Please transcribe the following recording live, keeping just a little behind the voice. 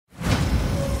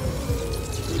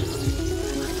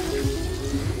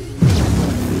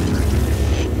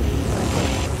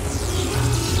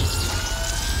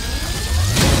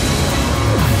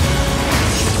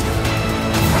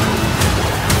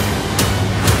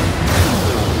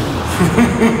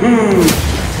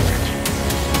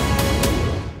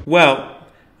Well,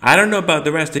 I don't know about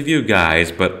the rest of you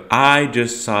guys, but I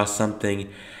just saw something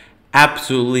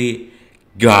absolutely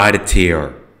god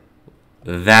tier.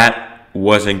 That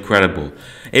was incredible.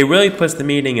 It really puts the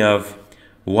meaning of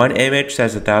one image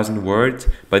says 1,000 words,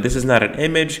 but this is not an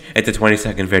image, it's a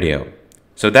 20-second video.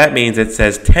 So that means it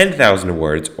says 10,000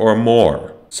 words or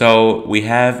more. So we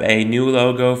have a new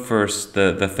logo for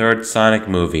the third Sonic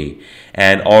movie,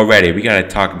 and already we gotta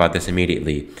talk about this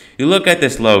immediately. You look at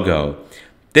this logo,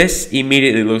 this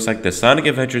immediately looks like the Sonic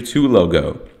Adventure 2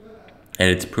 logo, and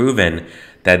it's proven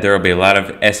that there will be a lot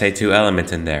of SA2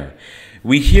 elements in there.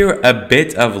 We hear a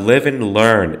bit of live and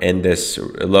learn in this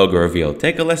logo reveal.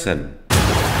 Take a listen.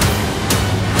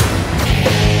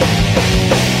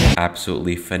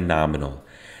 Absolutely phenomenal.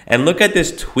 And look at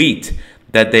this tweet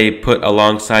that they put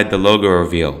alongside the logo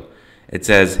reveal. It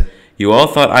says, "You all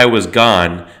thought I was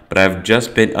gone, but I've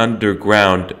just been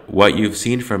underground. What you've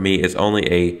seen from me is only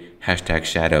a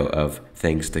 #shadow of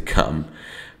things to come."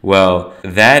 Well,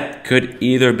 that could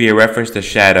either be a reference to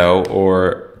Shadow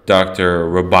or Dr.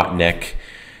 Robotnik.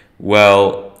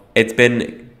 Well, it's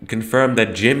been confirmed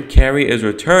that Jim Carrey is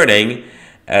returning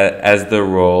as the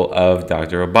role of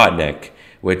Dr. Robotnik,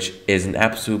 which is an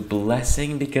absolute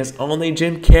blessing because only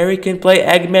Jim Carrey can play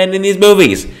Eggman in these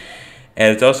movies.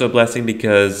 And it's also a blessing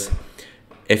because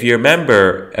if you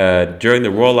remember, during the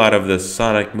rollout of the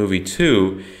Sonic movie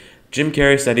 2, Jim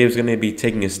Carrey said he was going to be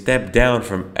taking a step down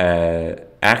from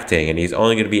acting, and he's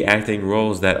only going to be acting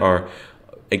roles that are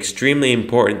extremely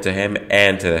important to him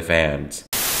and to the fans.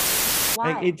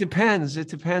 Why? It depends. It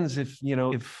depends if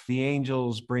the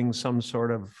Angels bring some sort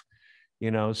of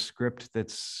script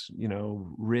that's,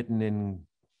 written in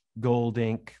gold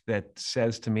ink that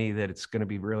says to me that it's going to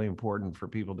be really important for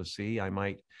people to see. I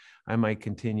might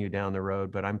continue down the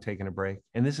road, but I'm taking a break.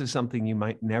 And this is something you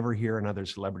might never hear another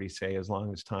celebrity say as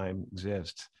long as time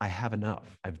exists. I have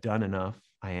enough. I've done enough.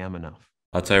 I am enough.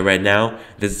 I'll tell you right now,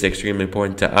 this is extremely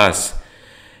important to us,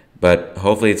 but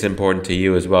hopefully it's important to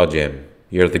you as well, Jim.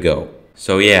 You're the GOAT.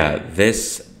 So yeah,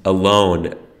 this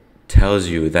alone tells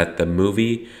you that the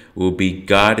movie will be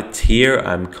god tier.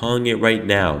 I'm calling it right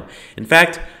now. In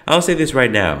fact, I'll say this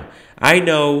right now. I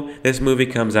know this movie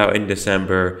comes out in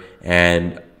December,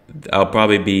 and I'll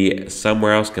probably be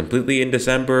somewhere else completely in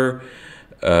December.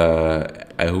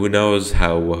 Who knows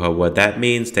what that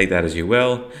means? Take that as you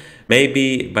will.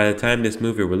 Maybe by the time this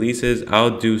movie releases,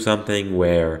 I'll do something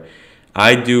where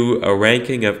I do a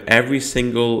ranking of every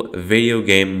single video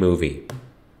game movie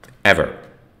ever.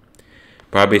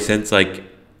 Probably since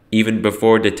even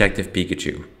before Detective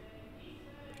Pikachu.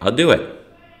 I'll do it.